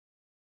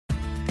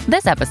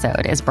This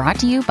episode is brought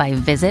to you by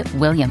Visit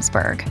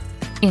Williamsburg.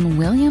 In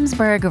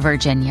Williamsburg,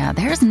 Virginia,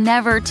 there's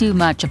never too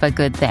much of a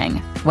good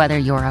thing. Whether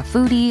you're a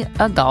foodie,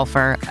 a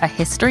golfer, a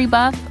history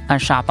buff, a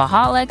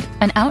shopaholic,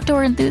 an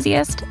outdoor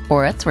enthusiast,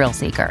 or a thrill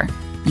seeker,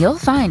 you'll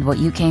find what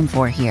you came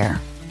for here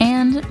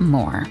and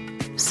more.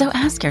 So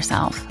ask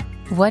yourself,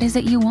 what is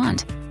it you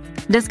want?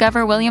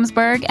 Discover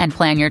Williamsburg and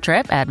plan your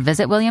trip at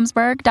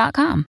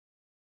visitwilliamsburg.com.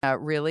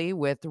 Really,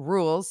 with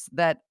rules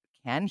that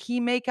can he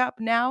make up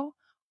now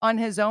on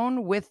his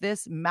own with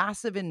this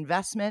massive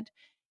investment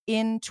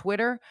in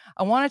Twitter?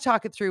 I want to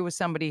talk it through with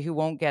somebody who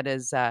won't get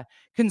as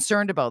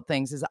concerned about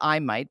things as I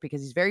might,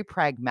 because he's very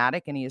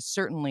pragmatic and he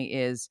certainly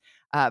is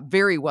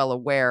very well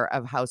aware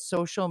of how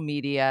social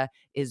media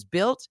is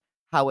built,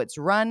 how it's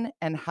run,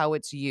 and how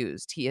it's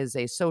used. He is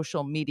a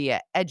social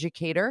media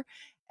educator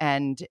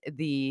and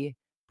the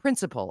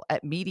principal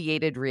at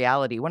Mediated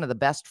Reality, one of the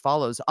best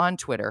follows on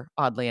Twitter,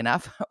 oddly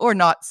enough, or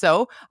not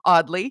so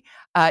oddly.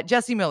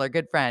 Jesse Miller,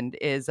 good friend,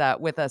 is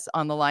with us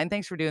on the line.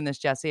 Thanks for doing this,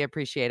 Jesse. I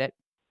appreciate it.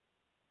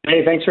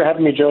 Hey, thanks for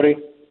having me, Jody.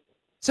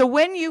 So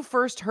when you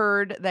first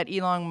heard that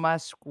Elon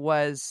Musk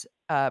was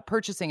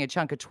purchasing a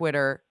chunk of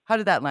Twitter, how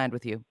did that land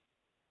with you?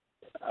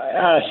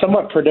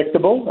 Somewhat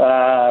predictable.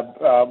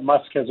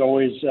 Musk has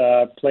always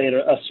played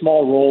a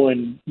small role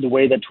in the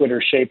way that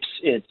Twitter shapes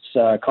its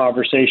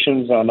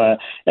conversations on a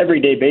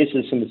everyday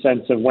basis, in the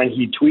sense of when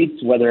he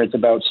tweets, whether it's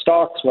about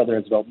stocks, whether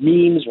it's about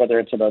memes, whether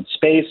it's about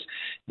space.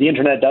 The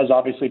internet does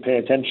obviously pay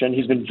attention.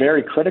 He's been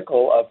very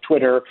critical of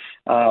Twitter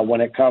when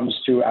it comes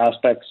to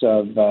aspects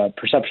of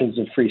perceptions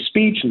of free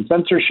speech and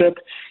censorship.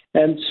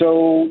 And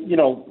so,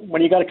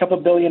 when you got a couple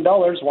 $1 billion,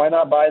 why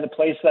not buy the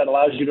place that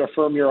allows you to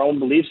affirm your own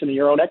beliefs in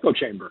your own echo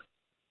chamber?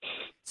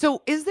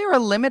 So is there a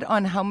limit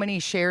on how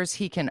many shares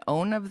he can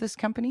own of this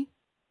company?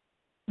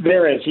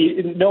 There is.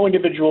 No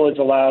individual is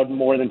allowed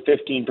more than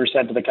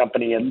 15% of the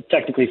company, and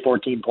technically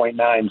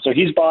 14.9%. So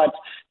he's bought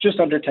just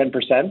under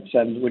 10%,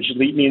 and which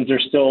means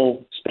there's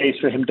still space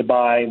for him to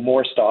buy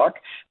more stock.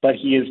 But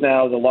he is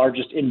now the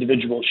largest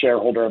individual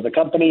shareholder of the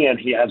company, and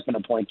he has been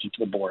appointed to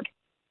the board.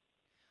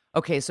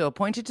 Okay, so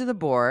appointed to the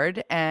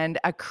board and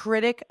a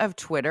critic of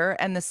Twitter.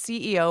 And the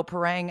CEO,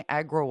 Parag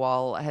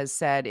Agrawal, has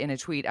said in a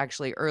tweet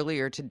actually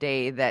earlier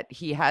today that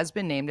he has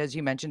been named, as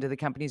you mentioned, to the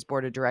company's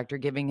board of director,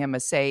 giving him a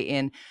say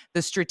in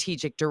the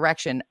strategic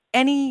direction.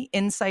 Any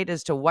insight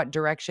as to what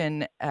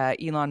direction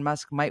Elon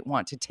Musk might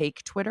want to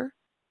take Twitter?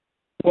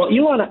 Well,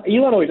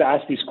 Elon always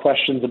asks these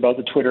questions about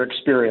the Twitter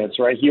experience,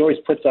 right? He always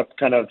puts up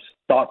kind of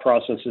thought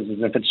processes as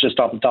if it's just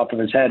off the top of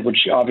his head,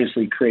 which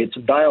obviously creates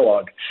some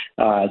dialogue.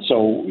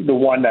 So the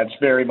one that's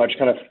very much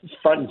kind of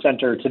front and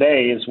center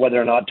today is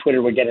whether or not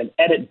Twitter would get an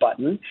edit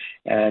button.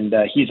 And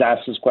he's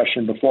asked this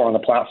question before on the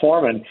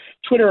platform. And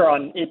Twitter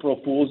on April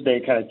Fool's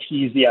Day kind of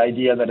teased the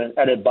idea that an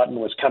edit button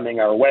was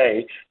coming our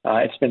way.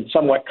 It's been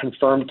somewhat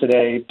confirmed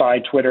today by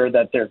Twitter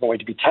that they're going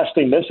to be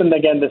testing this. And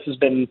again, this has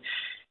been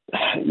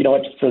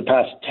for the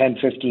past 10,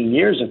 15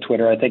 years of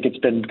Twitter, I think it's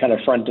been kind of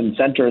front and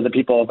center that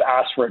people have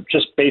asked for it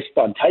just based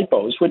on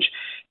typos, which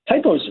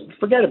typos,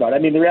 forget about it. I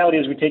mean, the reality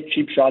is we take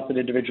cheap shots at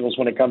individuals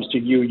when it comes to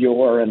you,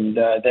 your, and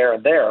there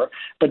and there.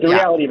 But the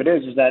reality of it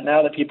is that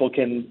now that people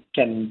can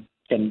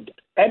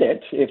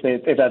edit,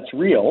 if that's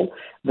real,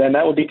 then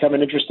that will become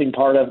an interesting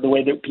part of the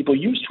way that people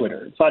use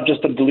Twitter. It's not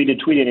just a deleted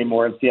tweet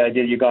anymore. It's the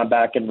idea you've gone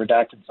back and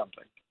redacted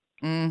something.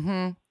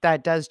 Mm-hmm.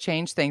 That does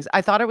change things.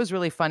 I thought it was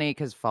really funny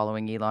because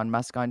following Elon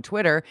Musk on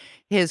Twitter,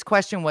 his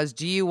question was,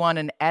 do you want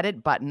an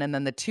edit button? And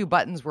then the two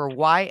buttons were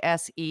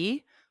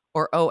YSE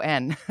or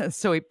ON.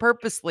 So he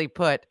purposely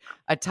put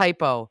a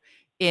typo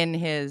in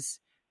his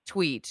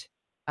tweet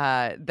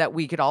that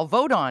we could all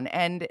vote on.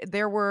 And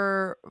there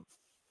were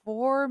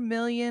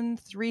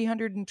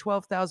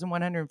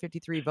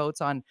 4,312,153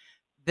 votes on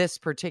this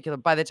particular,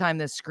 by the time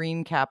this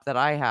screen cap that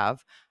I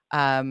have,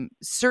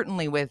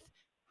 certainly with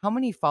how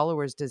many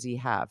followers does he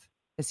have?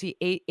 Is he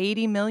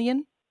 80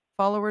 million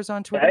followers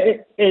on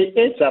Twitter?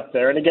 It's up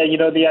there. And again,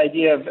 the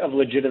idea of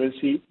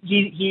legitimacy,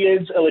 he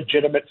is a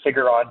legitimate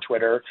figure on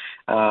Twitter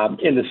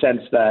in the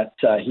sense that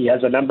he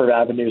has a number of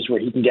avenues where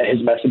he can get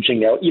his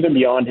messaging out, even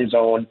beyond his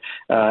own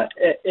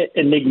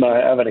enigma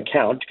of an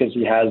account, because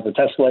he has the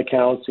Tesla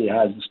accounts, he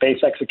has the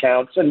SpaceX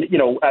accounts. And,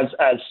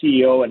 as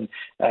CEO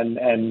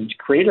and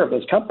creator of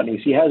those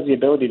companies, he has the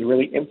ability to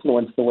really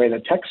influence the way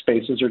that tech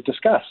spaces are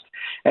discussed.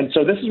 And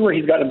so this is where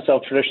he's got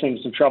himself traditionally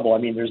in some trouble. I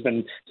mean, there's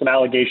been some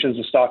allegations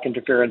of stock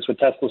interference with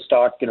Tesla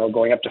stock,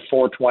 going up to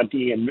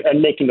 420 and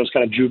making those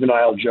kind of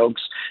juvenile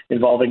jokes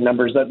involving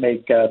numbers that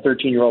make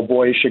 13-year-old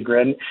boys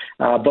chagrin.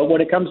 But when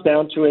it comes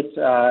down to it,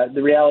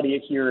 the reality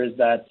here is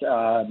that,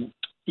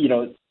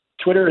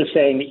 Twitter is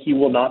saying that he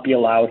will not be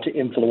allowed to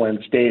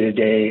influence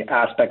day-to-day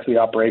aspects of the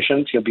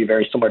operations. He'll be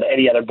very similar to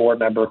any other board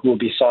member who will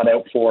be sought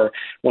out for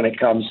when it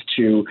comes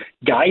to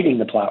guiding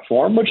the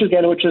platform, which is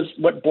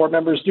what board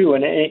members do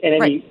in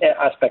any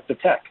aspect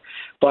of tech.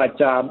 But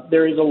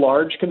there is a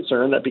large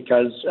concern that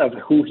because of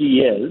who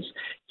he is,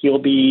 he'll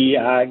be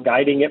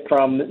guiding it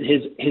from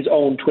his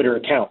own Twitter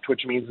account,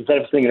 which means instead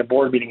of sitting in a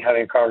board meeting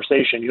having a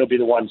conversation, he'll be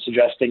the one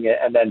suggesting it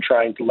and then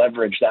trying to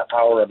leverage that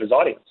power of his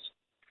audience.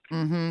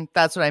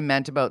 That's what I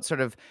meant about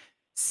sort of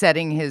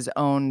setting his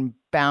own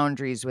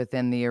boundaries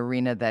within the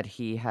arena that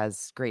he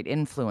has great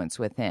influence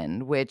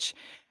within, which,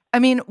 I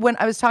mean, when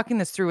I was talking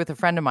this through with a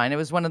friend of mine, it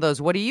was one of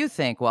those, what do you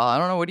think? Well, I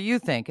don't know. What do you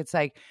think? It's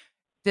like,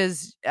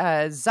 does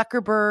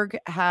Zuckerberg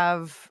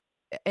have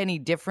any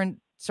different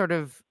sort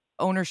of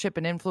ownership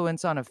and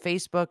influence on a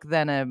Facebook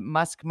than a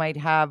Musk might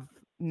have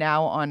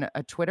now on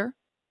a Twitter?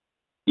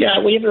 Yeah,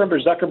 well, you have to remember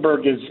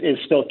Zuckerberg is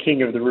still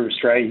king of the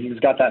roost, right? He's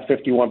got that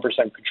 51%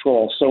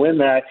 control. So in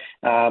that,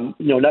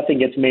 nothing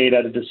gets made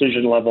at a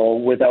decision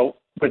level without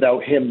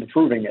him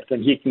approving it,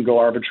 and he can go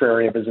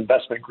arbitrary of his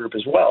investment group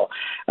as well.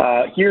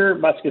 Here,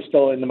 Musk is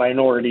still in the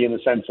minority in the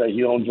sense that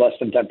he owns less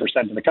than 10%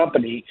 of the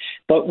company.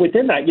 But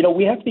within that,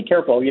 we have to be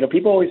careful.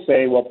 People always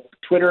say, well,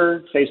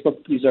 Twitter,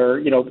 Facebook, these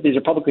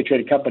are publicly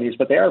traded companies,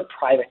 but they are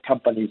private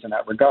companies in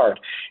that regard.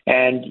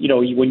 And,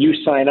 when you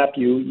sign up,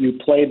 you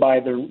play by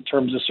the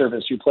terms of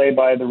service, you play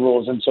by the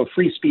rules. And so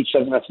free speech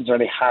doesn't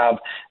necessarily have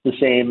the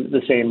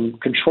same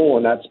control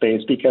in that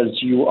space, because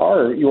you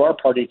are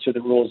party to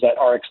the rules that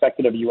are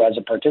expected of you as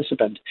a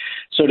participant.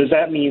 So does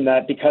that mean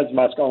that because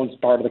Musk owns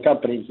part of the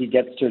company, he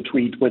gets to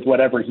tweet with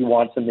whatever he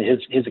wants and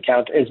his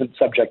account isn't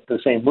subject to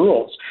the same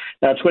rules?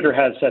 Now, Twitter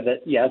has said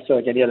that, yes, so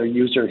like any other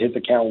user, his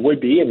account would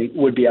be, and he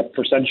would be up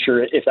for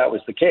censure if that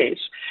was the case.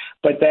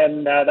 But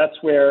then that's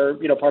where,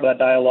 part of that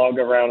dialogue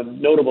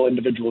around notable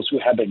individuals who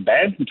have been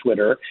banned from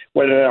Twitter,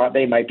 whether or not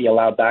they might be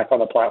allowed back on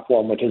the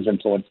platform with his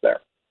influence there.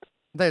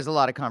 There's a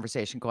lot of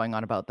conversation going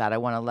on about that. I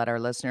want to let our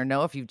listener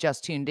know, if you've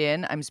just tuned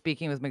in, I'm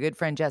speaking with my good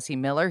friend Jesse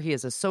Miller. He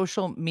is a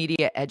social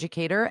media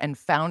educator and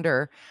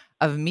founder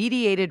of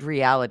Mediated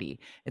Reality.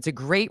 It's a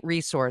great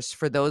resource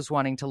for those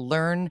wanting to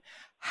learn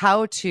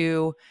how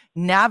to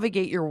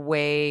navigate your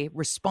way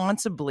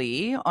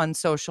responsibly on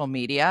social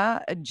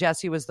media.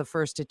 Jesse was the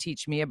first to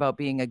teach me about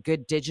being a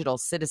good digital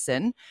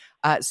citizen.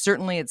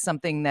 Certainly, it's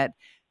something that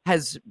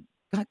has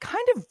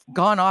kind of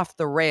gone off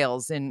the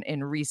rails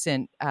in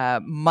recent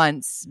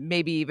months,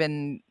 maybe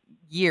even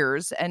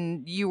years.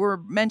 And you were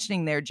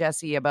mentioning there,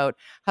 Jesse, about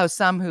how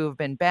some who have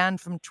been banned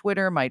from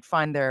Twitter might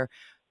find their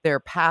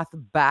path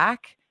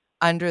back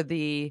under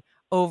the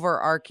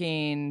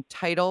overarching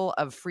title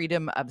of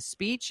freedom of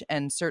speech.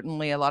 And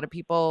certainly a lot of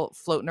people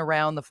floating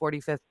around the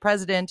 45th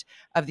president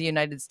of the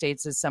United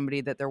States as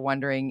somebody that they're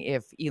wondering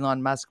if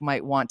Elon Musk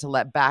might want to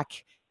let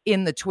back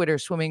in the Twitter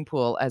swimming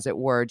pool, as it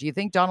were. Do you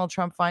think Donald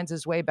Trump finds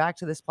his way back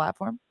to this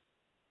platform?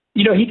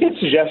 He can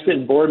suggest it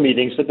in board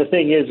meetings, but the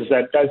thing is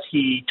that does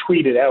he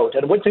tweet it out?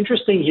 And what's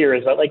interesting here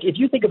is that, like, if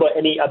you think about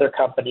any other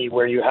company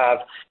where you have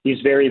these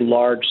very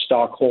large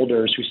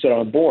stockholders who sit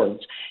on boards,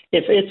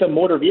 if it's a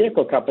motor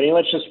vehicle company,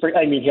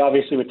 he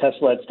obviously with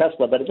Tesla, it's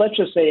Tesla, but let's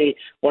just say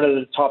one of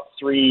the top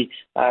three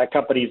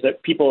companies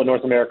that people in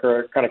North America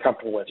are kind of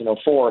comfortable with,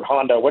 Ford,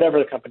 Honda, whatever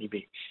the company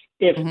be.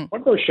 If one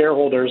of those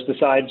shareholders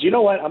decides, you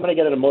know what, I'm going to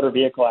get in a motor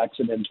vehicle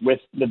accident with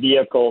the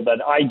vehicle that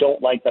I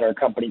don't like that our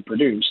company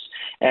produced,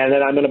 and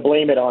then I'm going to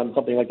blame it on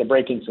something like the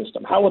braking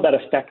system, how would that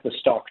affect the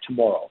stock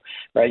tomorrow,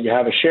 right? You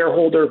have a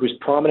shareholder who's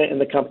prominent in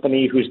the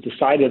company who's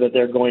decided that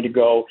they're going to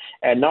go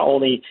and not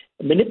only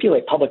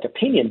manipulate public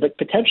opinion, but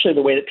potentially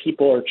the way that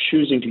people are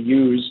choosing to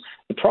use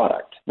the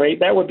product, right?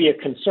 That would be a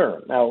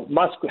concern. Now,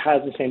 Musk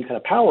has the same kind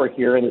of power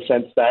here in the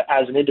sense that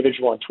as an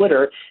individual on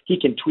Twitter, he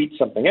can tweet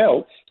something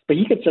out, but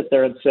he could sit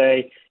there and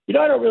say,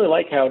 I don't really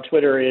like how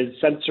Twitter is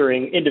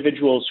censoring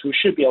individuals who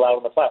should be allowed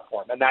on the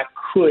platform. And that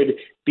could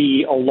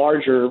be a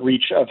larger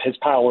reach of his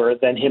power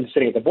than him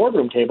sitting at the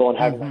boardroom table and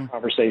having that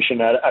conversation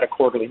at a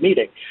quarterly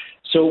meeting.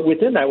 So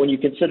within that, when you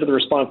consider the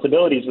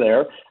responsibilities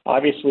there,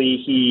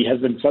 obviously he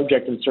has been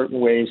subject in certain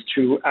ways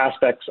to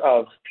aspects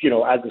of,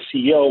 as a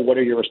CEO, what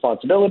are your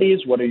responsibilities?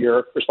 What are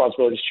your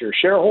responsibilities to your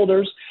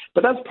shareholders?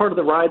 But that's part of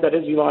the ride that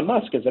is Elon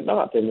Musk, is it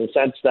not? In the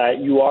sense that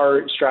you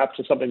are strapped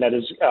to something that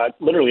is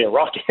literally a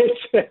rocket.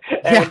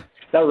 And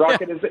that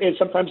rocket is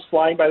sometimes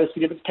flying by the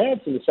seat of its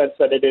pants in the sense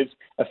that it is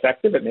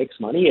effective, it makes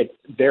money, it's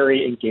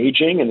very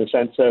engaging in the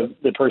sense of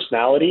the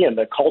personality and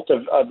the cult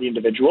of the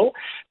individual.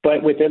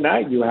 But within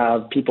that, you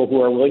have people who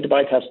are willing to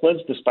buy Teslas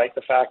despite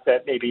the fact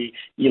that maybe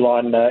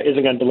Elon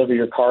isn't going to deliver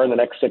your car in the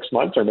next 6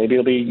 months, or maybe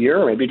it'll be a year,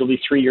 or maybe it'll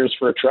be 3 years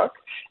for a truck.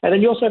 And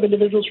then you also have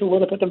individuals who are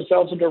willing to put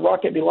themselves into a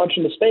rocket and be launched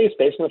into space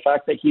based on the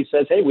fact that he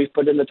says, hey, we've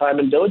put in the time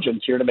and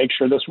diligence here to make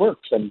sure this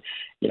works. And,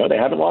 they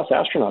haven't lost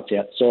astronauts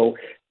yet. So,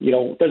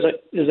 does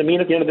it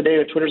mean at the end of the day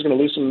that Twitter's going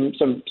to lose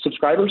some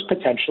subscribers?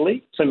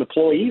 Potentially. Some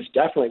employees?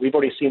 Definitely. We've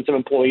already seen some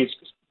employees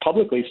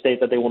publicly state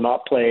that they will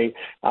not play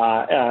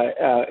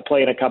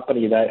in a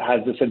company that has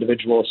this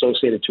individual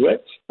associated to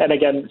it. And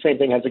again, the same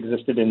thing has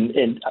existed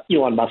in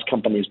Elon Musk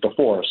companies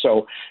before.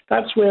 So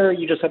that's where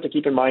you just have to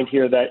keep in mind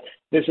here that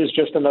this is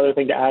just another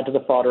thing to add to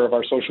the fodder of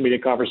our social media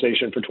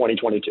conversation for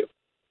 2022.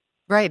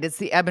 Right. It's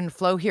the ebb and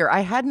flow here.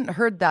 I hadn't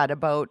heard that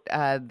about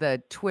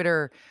the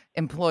Twitter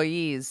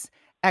employees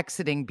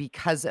exiting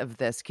because of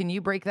this. Can you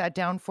break that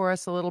down for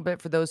us a little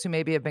bit for those who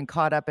maybe have been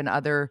caught up in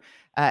other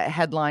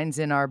headlines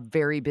in our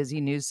very busy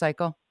news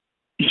cycle?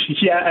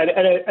 Yeah,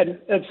 and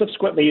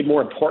subsequently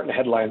more important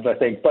headlines, I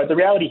think. But the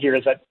reality here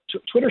is that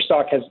Twitter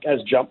stock has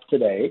jumped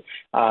today.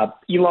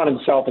 Elon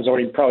himself has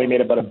already probably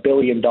made about $1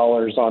 billion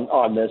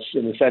on this,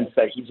 in the sense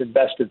that he's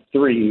invested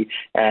 $3 billion,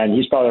 and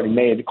he's probably already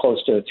made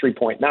close to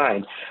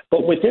 3.9.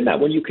 But within that,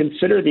 when you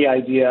consider the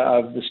idea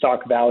of the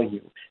stock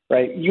value,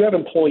 right, you have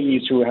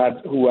employees who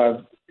have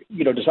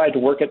decide to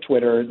work at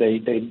Twitter.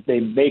 They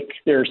make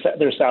their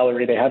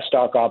salary. They have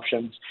stock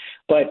options.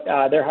 But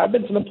there have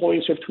been some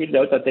employees who have tweeted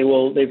out that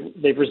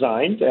they've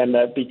resigned, and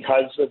that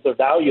because of the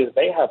value that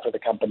they have for the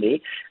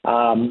company,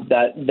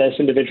 that this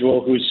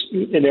individual who's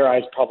in their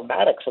eyes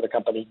problematic for the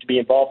company to be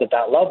involved at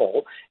that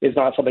level is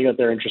not something that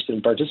they're interested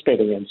in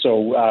participating in. So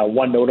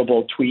one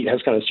notable tweet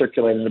has kind of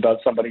circulated about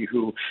somebody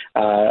who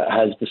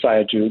has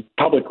decided to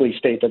publicly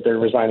state that they're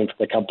resigning from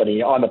the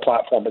company on the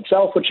platform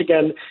itself, which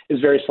again is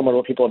very similar to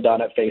what people have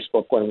done at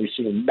Facebook when we've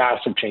seen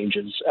massive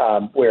changes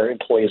where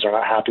employees are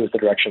not happy with the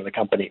direction of the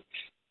company.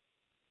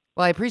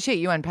 Well, I appreciate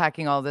you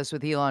unpacking all this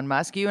with Elon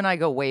Musk. You and I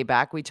go way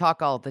back. We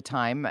talk all the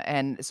time.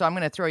 And so I'm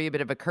going to throw you a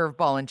bit of a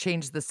curveball and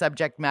change the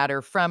subject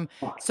matter from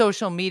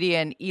social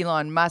media and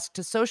Elon Musk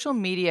to social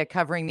media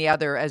covering the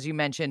other, as you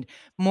mentioned,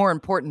 more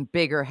important,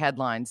 bigger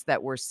headlines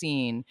that we're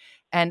seeing,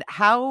 and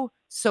how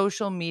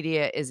social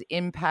media is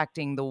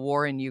impacting the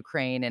war in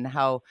Ukraine, and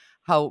how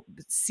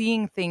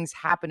seeing things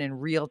happen in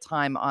real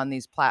time on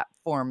these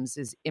platforms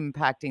is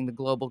impacting the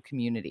global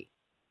community.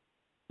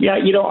 Yeah,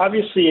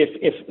 obviously,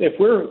 if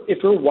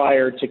we're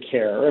wired to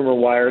care, and we're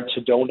wired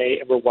to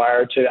donate, and we're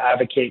wired to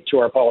advocate to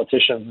our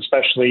politicians,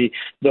 especially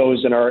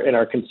those in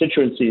our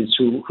constituencies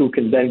who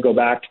can then go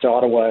back to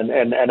Ottawa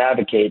and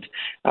advocate,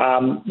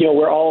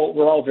 we're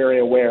all very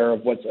aware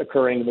of what's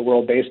occurring in the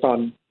world based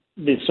on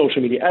the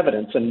social media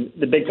evidence. And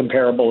the big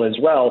comparable as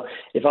well,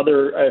 if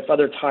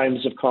other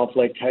times of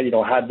conflict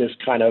had this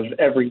kind of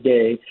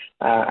everyday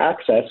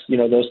access,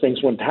 those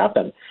things wouldn't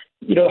happen.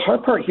 The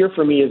hard part here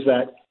for me is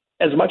that,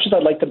 as much as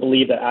I'd like to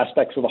believe that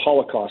aspects of the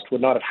Holocaust would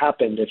not have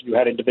happened if you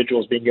had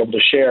individuals being able to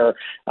share,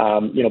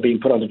 being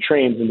put onto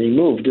trains and being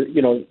moved,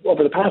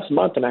 over the past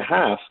month and a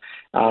half,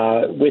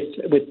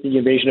 with the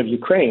invasion of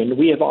Ukraine,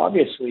 we have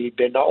obviously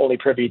been not only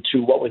privy to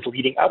what was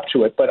leading up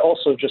to it, but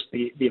also just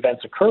the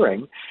events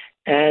occurring.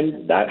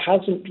 And that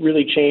hasn't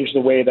really changed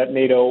the way that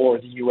NATO or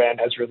the UN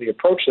has really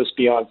approached this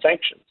beyond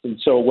sanctions. And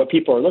so what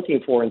people are looking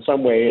for in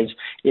some ways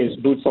is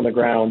boots on the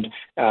ground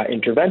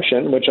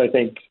intervention, which I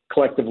think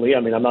collectively,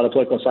 I'm not a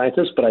political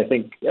scientist, but I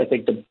think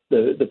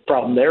the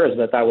problem there is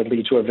that would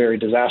lead to a very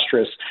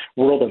disastrous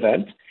world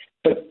event.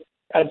 But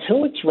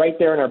until it's right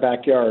there in our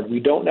backyard,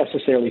 we don't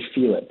necessarily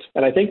feel it.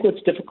 And I think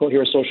what's difficult here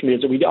with social media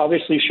is that we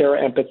obviously share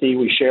our empathy,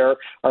 we share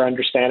our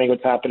understanding of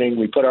what's happening,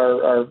 we put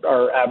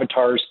our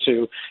avatars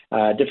to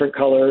different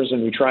colors,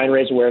 and we try and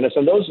raise awareness.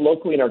 And those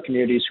locally in our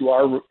communities who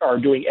are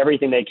doing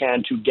everything they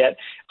can to get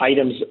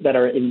items that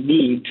are in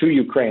need to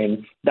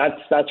Ukraine,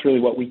 that's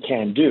really what we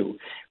can do.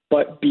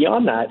 But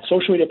beyond that,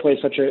 social media plays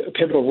such a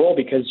pivotal role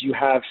because you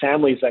have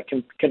families that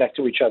can connect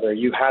to each other.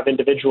 You have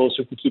individuals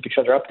who can keep each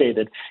other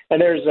updated.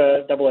 And there's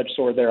a double-edged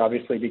sword there,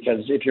 obviously, because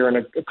if you're in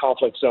a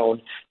conflict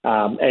zone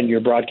and you're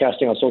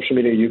broadcasting on social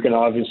media, you can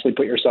obviously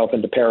put yourself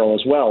into peril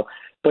as well.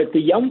 But the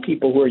young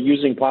people who are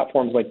using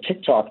platforms like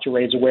TikTok to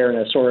raise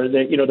awareness, or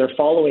their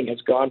following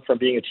has gone from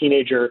being a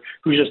teenager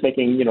who's just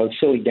making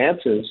silly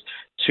dances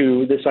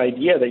to this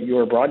idea that you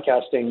are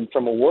broadcasting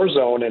from a war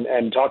zone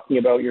and talking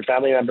about your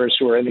family members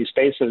who are in these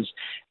spaces,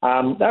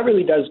 that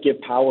really does give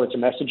power to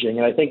messaging.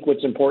 And I think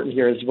what's important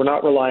here is we're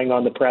not relying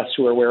on the press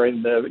who are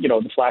wearing the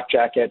flak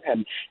jacket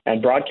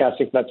and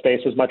broadcasting from that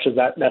space as much as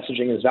that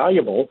messaging is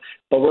valuable,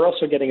 but we're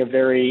also getting a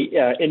very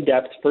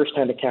in-depth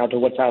first-hand account of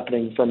what's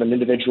happening from an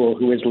individual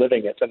who is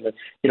living it. And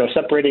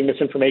separating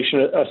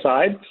misinformation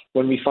aside,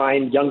 when we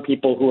find young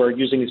people who are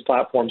using these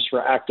platforms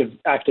for active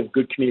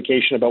good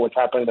communication about what's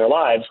happening in their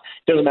lives,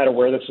 it doesn't matter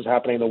where this is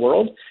happening in the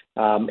world.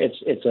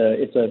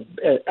 It's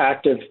an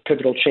active,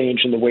 pivotal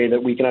change in the way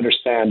that we can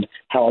understand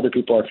how other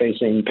people are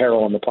facing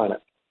peril on the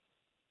planet.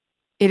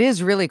 It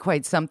is really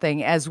quite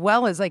something, as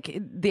well as like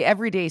the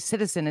everyday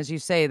citizen, as you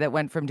say, that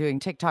went from doing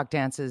TikTok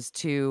dances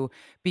to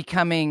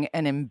becoming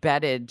an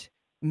embedded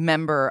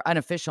member,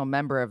 unofficial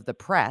member of the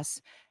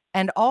press.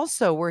 And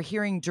also we're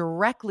hearing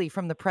directly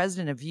from the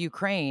president of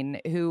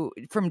Ukraine, who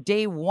from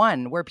day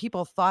one, where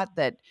people thought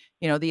that,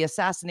 the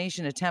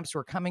assassination attempts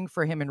were coming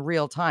for him in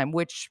real time,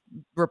 which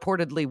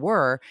reportedly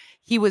were,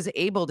 he was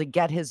able to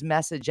get his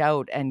message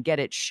out and get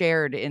it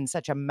shared in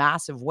such a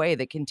massive way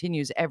that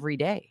continues every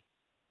day.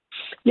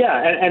 Yeah,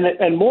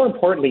 and more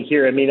importantly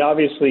here,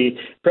 obviously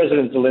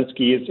President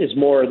Zelensky is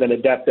more than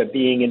adept at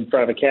being in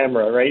front of a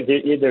camera, right?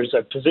 There's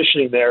a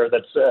positioning there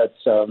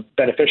that's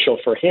beneficial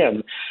for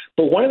him.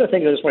 But one of the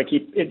things I just want to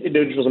keep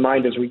individuals in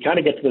mind is we kind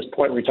of get to this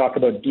point where we talk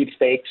about deep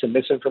fakes and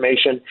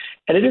misinformation,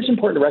 and it is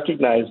important to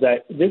recognize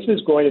that this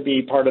is going to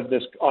be part of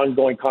this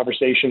ongoing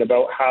conversation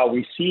about how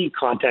we see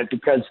content,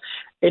 because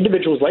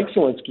individuals like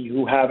Zelensky,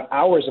 who have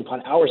hours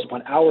upon hours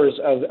upon hours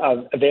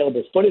of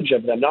available footage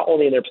of them, not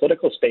only in their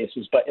political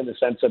spaces, but in the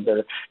sense of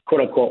their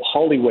quote-unquote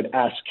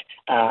Hollywood-esque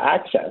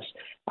access,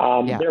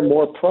 they're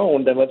more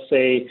prone than, let's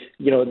say,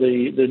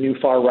 the new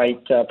far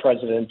right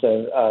president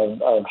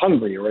of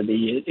Hungary, or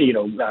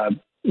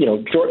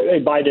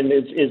Biden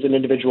is an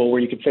individual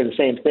where you could say the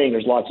same thing.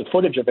 There's lots of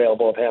footage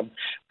available of him,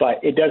 but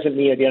it doesn't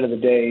mean at the end of the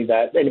day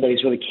that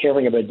anybody's really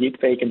caring about a deep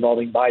fake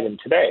involving Biden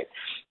today.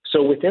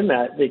 So within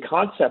that, the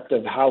concept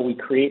of how we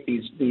create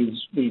these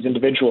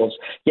individuals,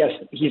 yes,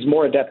 he's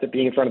more adept at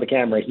being in front of the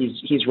camera.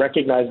 He's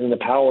recognizing the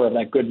power of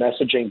that good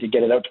messaging to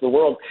get it out to the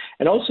world.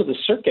 And also the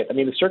circuit. I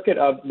mean, the circuit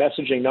of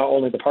messaging, not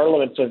only the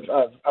parliaments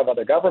of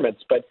other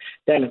governments, but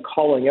then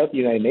calling out the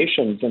United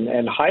Nations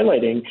and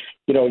highlighting,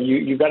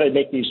 you've got to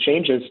make these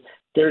changes.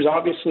 There's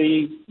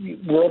obviously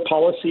world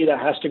policy that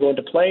has to go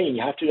into play, and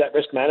you have to do that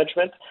risk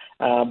management.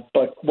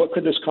 But what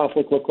could this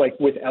conflict look like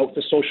without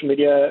the social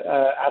media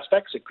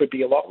aspects? It could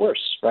be a lot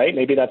worse, right?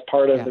 Maybe that's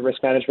part of the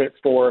risk management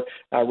for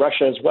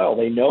Russia as well.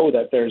 They know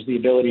that there's the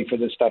ability for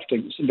this stuff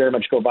to very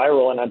much go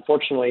viral. And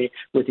unfortunately,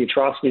 with the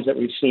atrocities that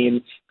we've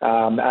seen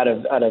out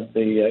of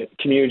the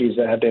communities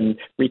that have been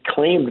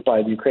reclaimed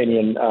by the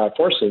Ukrainian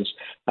forces,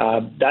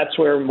 that's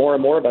where more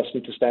and more of us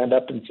need to stand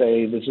up and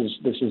say this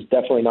is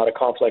definitely not a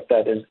conflict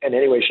that is in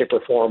any way, shape,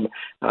 or form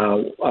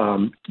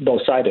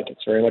both-sided.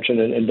 It's very much an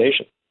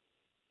invasion.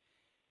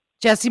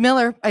 Jesse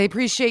Miller, I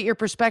appreciate your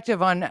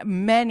perspective on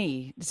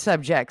many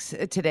subjects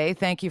today.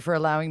 Thank you for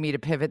allowing me to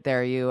pivot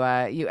there. You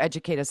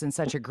educate us in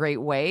such a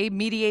great way.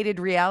 Mediated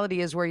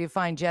Reality is where you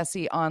find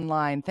Jesse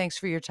online. Thanks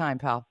for your time,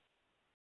 pal.